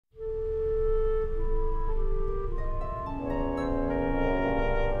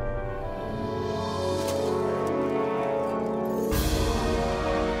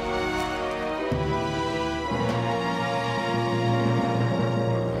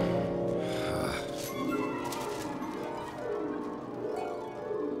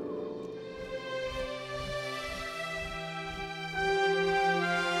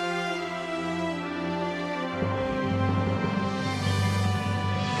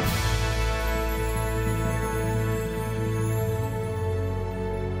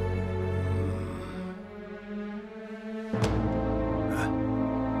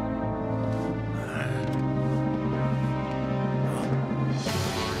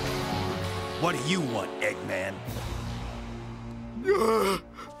What do you want, Eggman?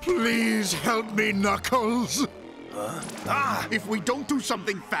 Please help me, Knuckles. If we don't do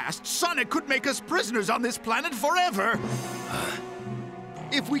something fast, Sonic could make us prisoners on this planet forever.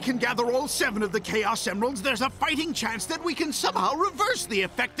 If we can gather all 7 of the Chaos Emeralds, there's a fighting chance that we can somehow reverse the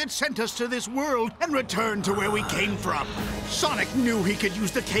effect that sent us to this world and return to where we came from. Sonic knew he could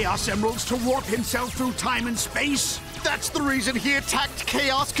use the Chaos Emeralds to warp himself through time and space. That's the reason he attacked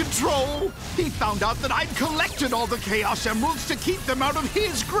Chaos Control. He found out that I'd collected all the Chaos Emeralds to keep them out of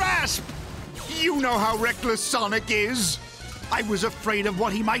his grasp. You know how reckless Sonic is. I was afraid of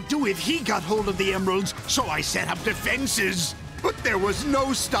what he might do if he got hold of the emeralds, so I set up defenses. But there was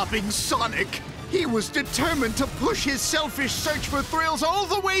no stopping Sonic. He was determined to push his selfish search for thrills all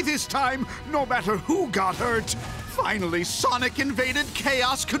the way this time, no matter who got hurt. Finally, Sonic invaded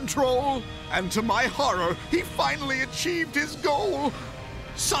Chaos Control. And to my horror, he finally achieved his goal.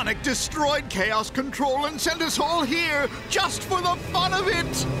 Sonic destroyed Chaos Control and sent us all here, just for the fun of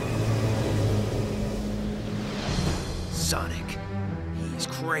it. Sonic, he's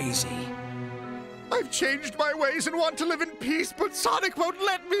crazy. I've changed my ways and want to live in peace, but Sonic won't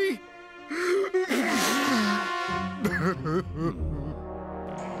let me.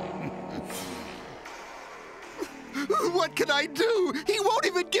 What can I do? He won't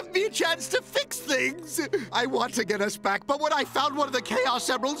even give me a chance to fix things. I want to get us back, but when I found one of the Chaos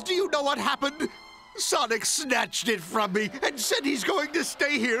Emeralds, do you know what happened? Sonic snatched it from me and said he's going to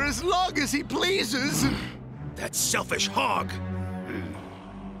stay here as long as he pleases. That selfish hog.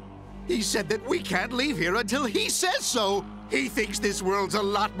 He said that we can't leave here until he says so. He thinks this world's a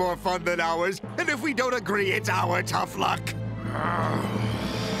lot more fun than ours, and if we don't agree, it's our tough luck.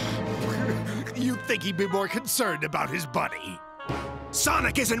 You'd think he'd be more concerned about his buddy.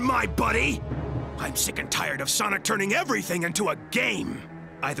 Sonic isn't my buddy! I'm sick and tired of Sonic turning everything into a game.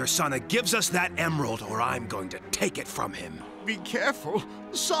 Either Sonic gives us that emerald, or I'm going to take it from him. Be careful.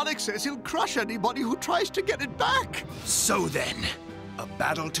 Sonic says he'll crush anybody who tries to get it back. So then, a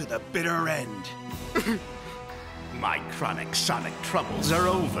battle to the bitter end. My chronic Sonic troubles are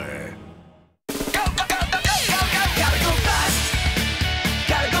over. Go, go, go, go, go, go, go! Gotta go fast!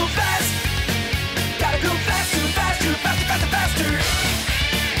 Gotta go fast! Gotta go fast, too fast, too faster, faster, faster!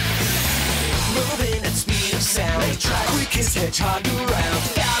 Moving at speed of sound, quickest hedgehog around.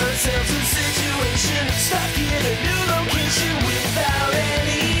 Got ourselves a situation, stuck in a new location without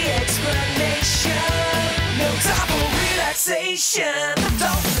any explanation. No time for relaxation.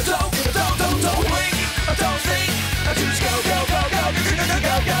 Don't blink, don't think. Just go, go, go, go, go, go, go,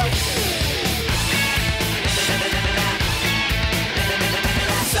 go, go.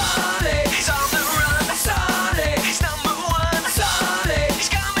 Sonic, he's on the run. Sonic, he's number one. Sonic, he's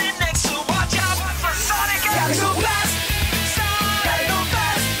coming next, so watch out for Sonic. Gotta go fast. Gotta go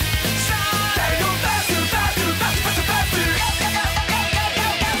fast. Gotta go fast, too fast, too fast, faster, faster.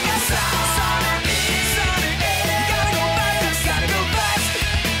 Sonic, gotta go fast, gotta go fast.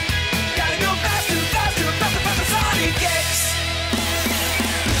 Gotta go fast, too fast, too fast, faster, Sonic X.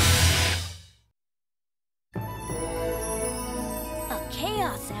 A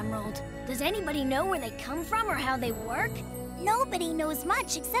Chaos Emerald. Does anybody know where they come from or how they work? Nobody knows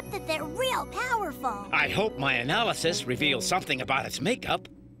much except that they're real powerful. I hope my analysis reveals something about its makeup.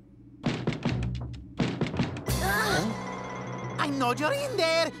 I know you're in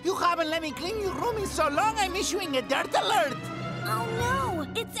there. You haven't let me clean your room in so long, I'm issuing a dirt alert. Oh no!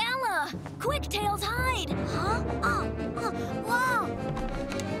 It's Ella! Quick, Tails, hide! Huh? Whoa!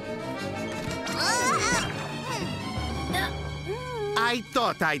 I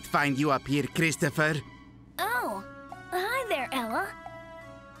thought I'd find you up here, Christopher. Oh, hi there, Ella.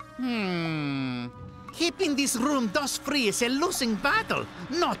 Keeping this room dust-free is a losing battle.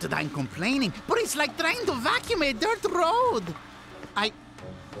 Not that I'm complaining, but it's like trying to vacuum a dirt road.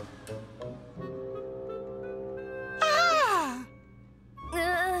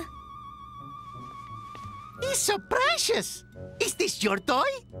 It's so precious. Is this your toy?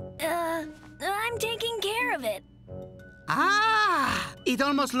 I'm taking care of it. It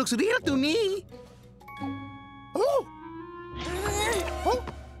almost looks real to me. Oh!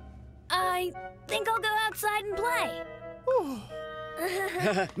 I think I'll go outside and play.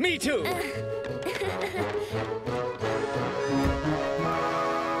 Me too!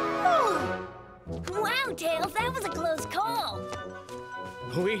 Wow, Tails, that was a close call.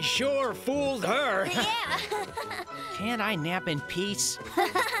 We sure fooled her. Yeah. Can't I nap in peace?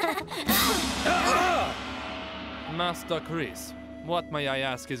 Master Chris, what may I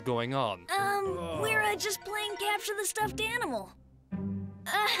ask is going on? We're just playing capture the stuffed animal.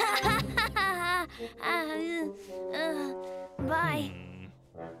 Bye.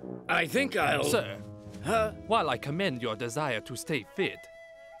 I think I'll... Sir, while I commend your desire to stay fit,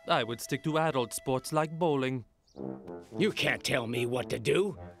 I would stick to adult sports like bowling. You can't tell me what to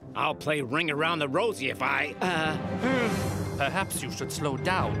do. I'll play Ring Around the Rosie if I... Perhaps you should slow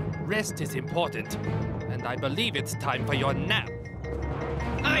down. Rest is important. And I believe it's time for your nap.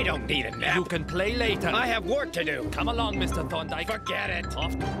 I don't need a nap. You can play later. I have work to do. Come along, Mr. Thorndyke. Forget it.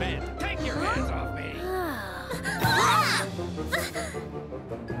 Off to bed. Take your hands off me.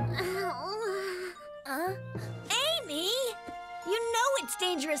 Amy! You know it's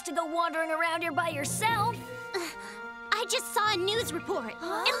dangerous to go wandering around here by yourself. I just saw a news report.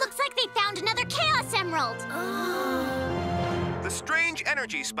 It looks like they found another Chaos Emerald. The strange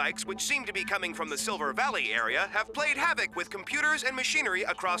energy spikes, which seem to be coming from the Silver Valley area, have played havoc with computers and machinery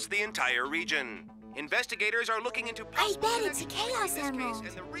across the entire region. Investigators are looking into I bet it's a Chaos Emerald.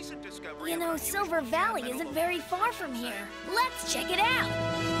 and the recent discovery You know, Silver Valley isn't very far from here. Let's check it out.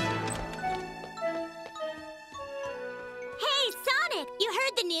 Hey, Sonic, you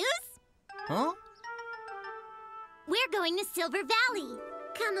heard the news? Huh? We're going to Silver Valley.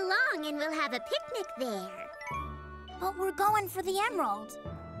 Come along and we'll have a picnic there. But we're going for the emerald.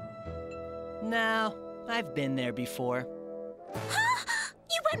 No, I've been there before.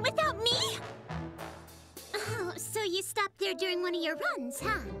 You went without me? Oh, so you stopped there during one of your runs,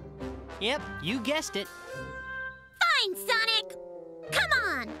 huh? Yep, you guessed it. Fine, Sonic! Come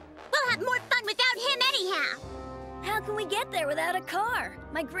on! We'll have more fun without him anyhow! How can we get there without a car?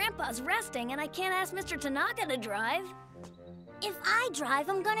 My grandpa's resting and I can't ask Mr. Tanaka to drive. If I drive,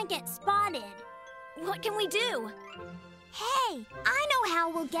 I'm gonna get spotted. What can we do? Hey, I know how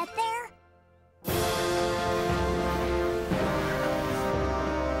we'll get there.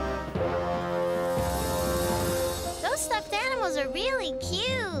 Those stuffed animals are really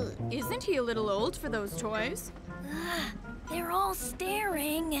cute. Isn't he a little old for those toys? They're all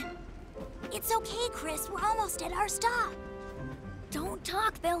staring. It's okay, Chris. We're almost at our stop. Don't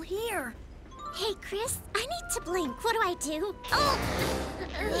talk, they'll hear. Hey, Chris, I need to blink. What do I do? Oh!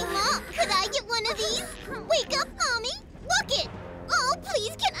 Hey, Mom, could I get one of these? Wake up, Mommy. Look it. Oh,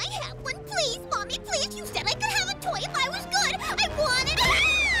 please, can I have one? Please, Mommy, please. You said I could have a toy if I was good. I wanted it.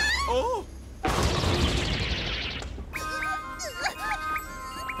 Oh!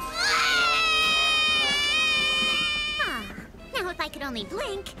 Now, if I could only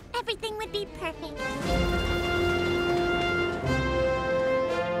blink, everything would be perfect.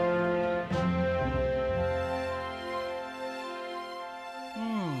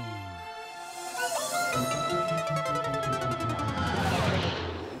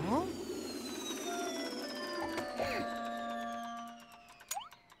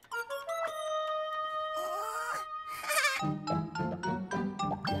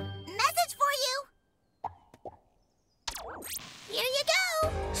 Message for you! Here you go!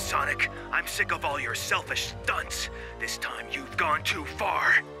 Sonic, I'm sick of all your selfish stunts. This time you've gone too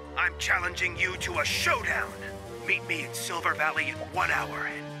far. I'm challenging you to a showdown. Meet me in Silver Valley in 1 hour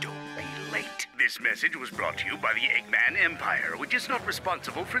and don't be late. This message was brought to you by the Eggman Empire, which is not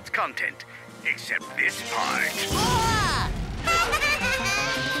responsible for its content, except this part.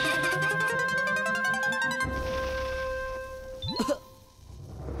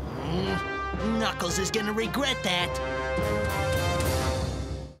 Knuckles is gonna regret that.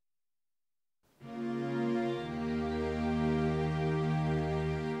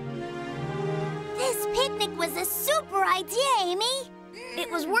 This picnic was a super idea, Amy. It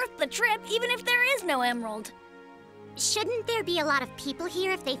was worth the trip, even if there is no emerald. Shouldn't there be a lot of people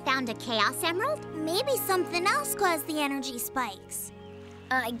here if they found a Chaos Emerald? Maybe something else caused the energy spikes.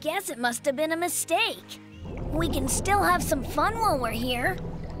 I guess it must have been a mistake. We can still have some fun while we're here.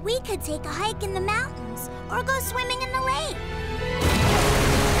 We could take a hike in the mountains or go swimming in the lake.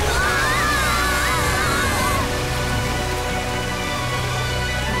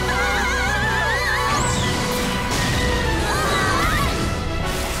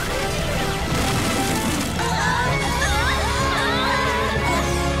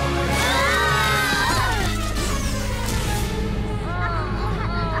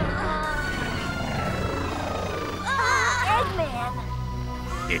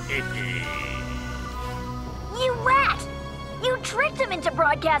 You rat! You tricked him into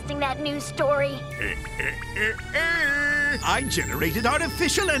broadcasting that news story. I generated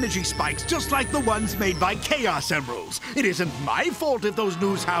artificial energy spikes just like the ones made by Chaos Emeralds. It isn't my fault if those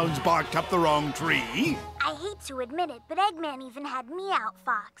news hounds barked up the wrong tree. I hate to admit it, but Eggman even had me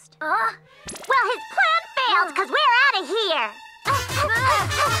outfoxed. Huh? Well, his plan failed because we're out of here.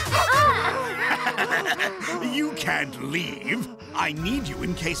 You can't leave. I need you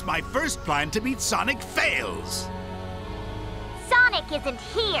in case my first plan to beat Sonic fails. Sonic, Sonic isn't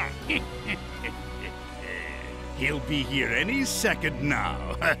here. He'll be here any second now.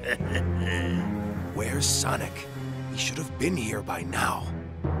 Where's Sonic? He should have been here by now.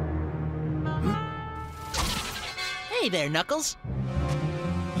 Hey there, Knuckles.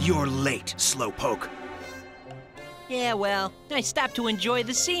 You're late, Slowpoke. Yeah, well, I stopped to enjoy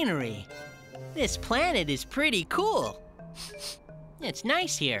the scenery. This planet is pretty cool. It's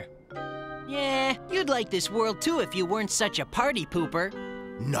nice here. Yeah, you'd like this world too if you weren't such a party pooper.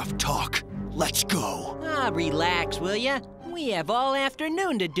 Enough talk. Let's go. Ah, relax, will ya? We have all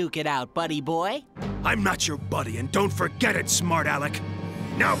afternoon to duke it out, buddy boy. I'm not your buddy, and don't forget it, smart Alec.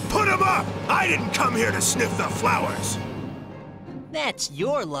 Now put him up! I didn't come here to sniff the flowers! That's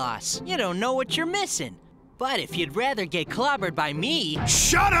your loss. You don't know what you're missing. But if you'd rather get clobbered by me...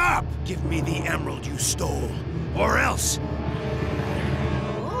 Shut up! Give me the emerald you stole, or else...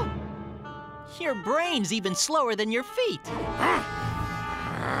 Oh. Your brain's even slower than your feet.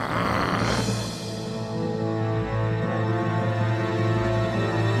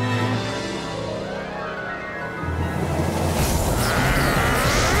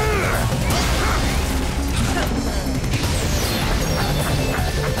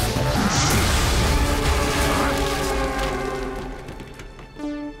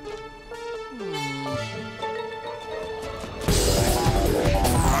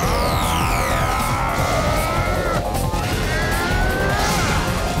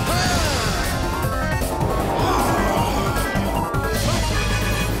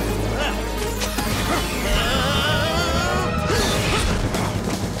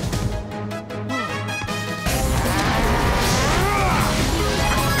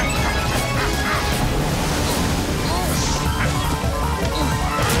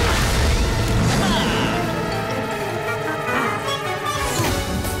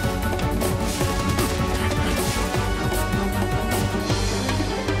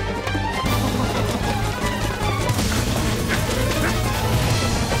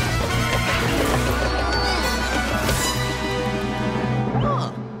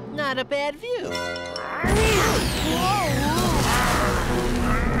 Not a bad view.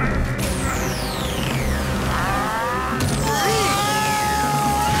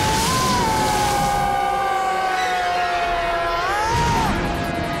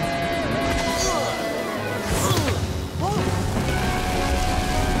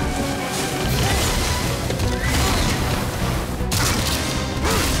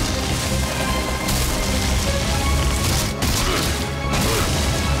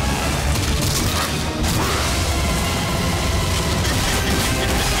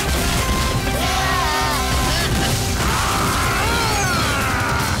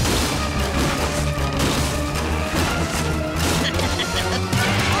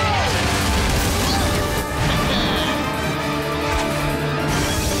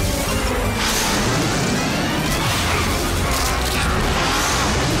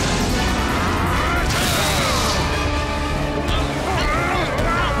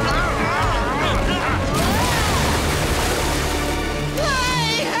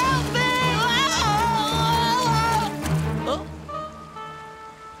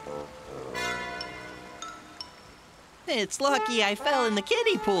 It's lucky I fell in the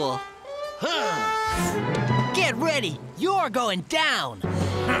kiddie pool. Get ready! You're going down!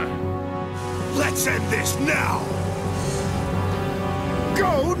 Let's end this now!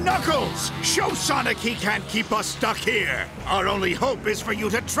 Go, Knuckles! Show Sonic he can't keep us stuck here! Our only hope is for you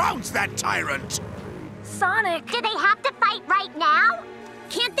to trounce that tyrant! Sonic! Do they have to fight right now?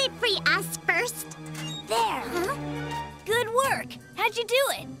 Can't they free us first? There! Huh? Good work! How'd you do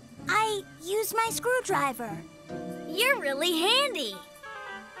it? I used my screwdriver. You're really handy.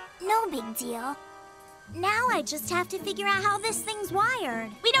 No big deal. Now I just have to figure out how this thing's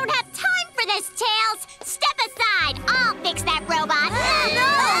wired. We don't have time for this, Tails! Step aside! I'll fix that robot! No!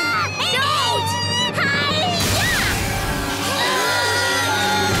 Don't!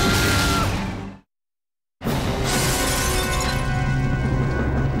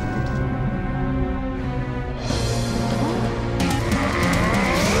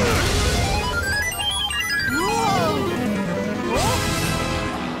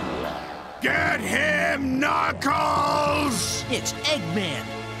 Get him, Knuckles! It's Eggman.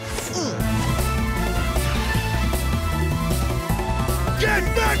 Get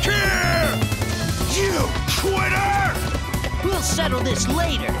back here! You quitter! We'll settle this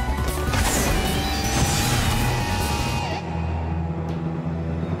later.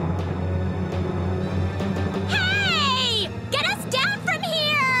 Hey! Get us down from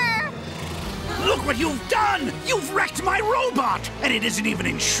here! Look what you've done! You've wrecked my robot! And it isn't even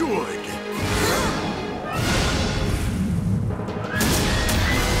insured!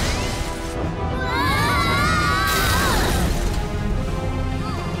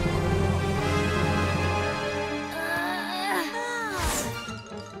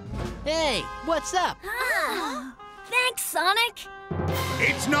 what's up. Thanks, Sonic.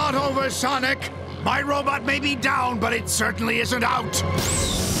 It's not over, Sonic. My robot may be down, but it certainly isn't out.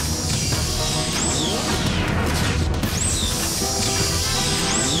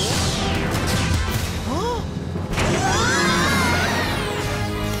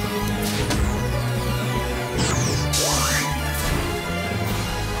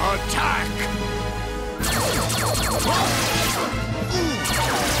 Attack!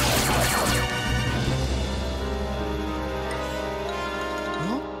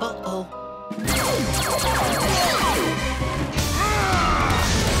 Uh-oh.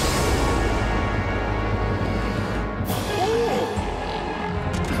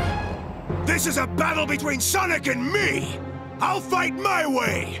 This is a battle between Sonic and me! I'll fight my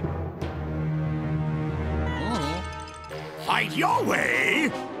way! Fight your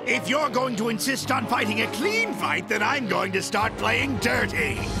way? If you're going to insist on fighting a clean fight, then I'm going to start playing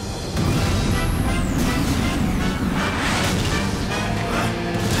dirty.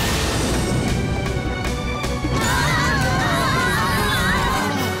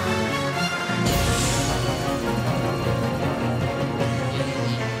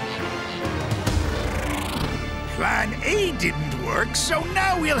 Plan A didn't work, so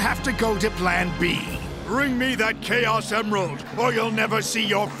now we'll have to go to Plan B. Bring me that Chaos Emerald, or you'll never see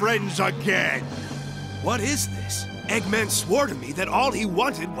your friends again. What is this? Eggman swore to me that all he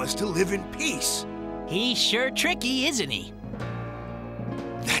wanted was to live in peace. He's sure tricky, isn't he?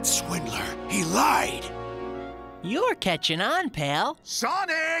 That swindler, he lied. You're catching on, pal.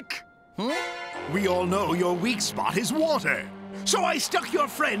 Sonic! We all know your weak spot is water. So I stuck your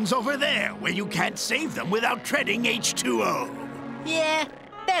friends over there, where you can't save them without treading H2O. Yeah,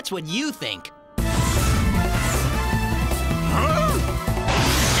 that's what you think.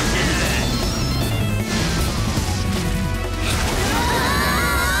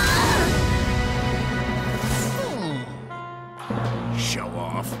 Show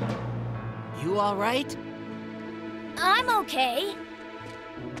off. You all right? I'm okay.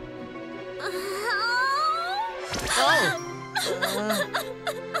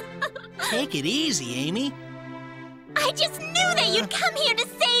 Take it easy, Amy. I just knew that you'd come here to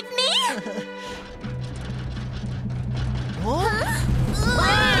save me!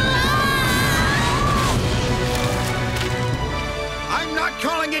 I'm not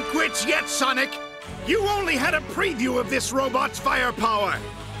calling it quits yet, Sonic. You only had a preview of this robot's firepower.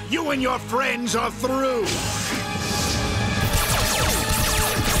 You and your friends are through.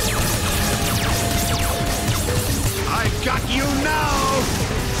 I've got you now!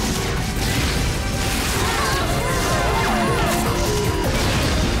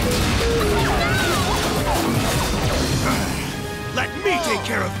 Let me take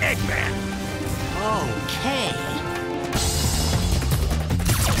care of Eggman. Okay.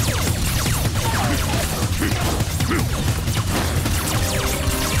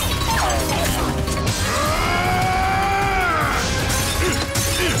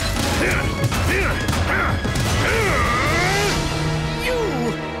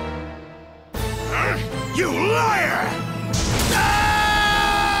 You liar!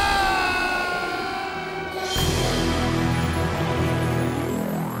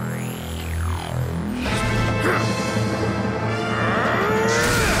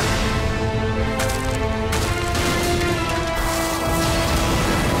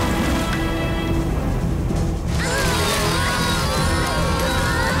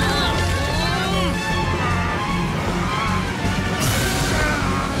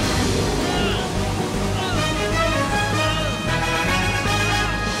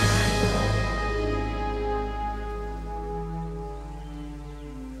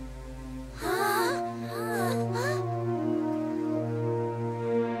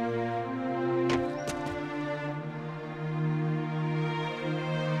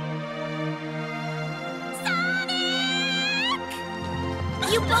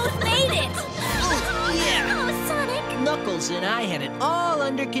 You both made it! Yeah. Oh, Sonic! Knuckles and I had it all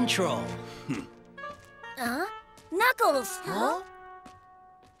under control. Knuckles! Huh?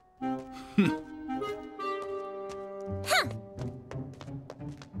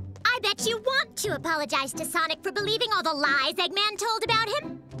 I bet you want to apologize to Sonic for believing all the lies Eggman told about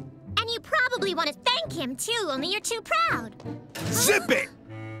him. And you probably want to thank him, too, only you're too proud. Zip it!